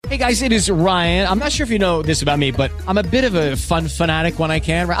Hey guys, it is Ryan. I'm not sure if you know this about me, but I'm a bit of a fun fanatic when I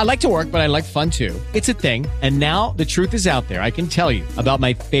can. I like to work, but I like fun too. It's a thing. And now the truth is out there. I can tell you about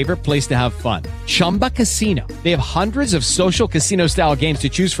my favorite place to have fun. Chumba Casino. They have hundreds of social casino style games to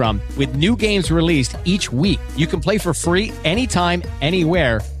choose from with new games released each week. You can play for free anytime,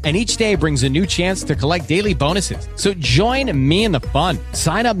 anywhere. And each day brings a new chance to collect daily bonuses. So join me in the fun.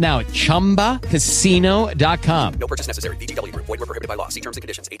 Sign up now at ChumbaCasino.com. No purchase necessary. VGW Group. Void where prohibited by law. See terms and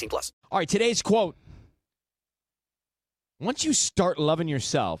conditions. 18+. All right, today's quote. Once you start loving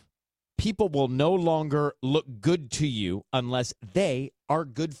yourself, people will no longer look good to you unless they are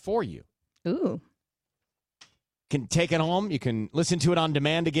good for you. Ooh. Can take it home. You can listen to it on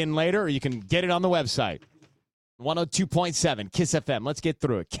demand again later, or you can get it on the website. 102.7 Kiss FM. Let's get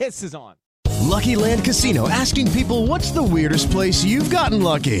through it. Kiss is on. Lucky Land Casino, asking people, what's the weirdest place you've gotten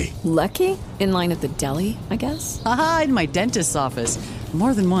lucky? Lucky? In line at the deli, I guess? Aha, in my dentist's office.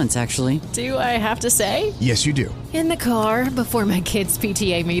 More than once, actually. Do I have to say? Yes, you do. In the car before my kids'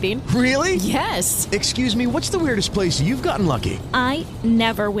 PTA meeting. Really? Yes. Excuse me, what's the weirdest place you've gotten lucky? I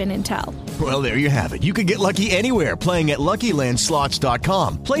never win and tell. Well, there you have it. You can get lucky anywhere, playing at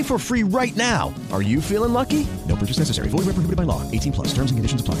LuckyLandSlots.com. Play for free right now. Are you feeling lucky? No purchase necessary. Void where prohibited by law. 18+. Terms and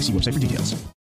conditions apply. See website for details.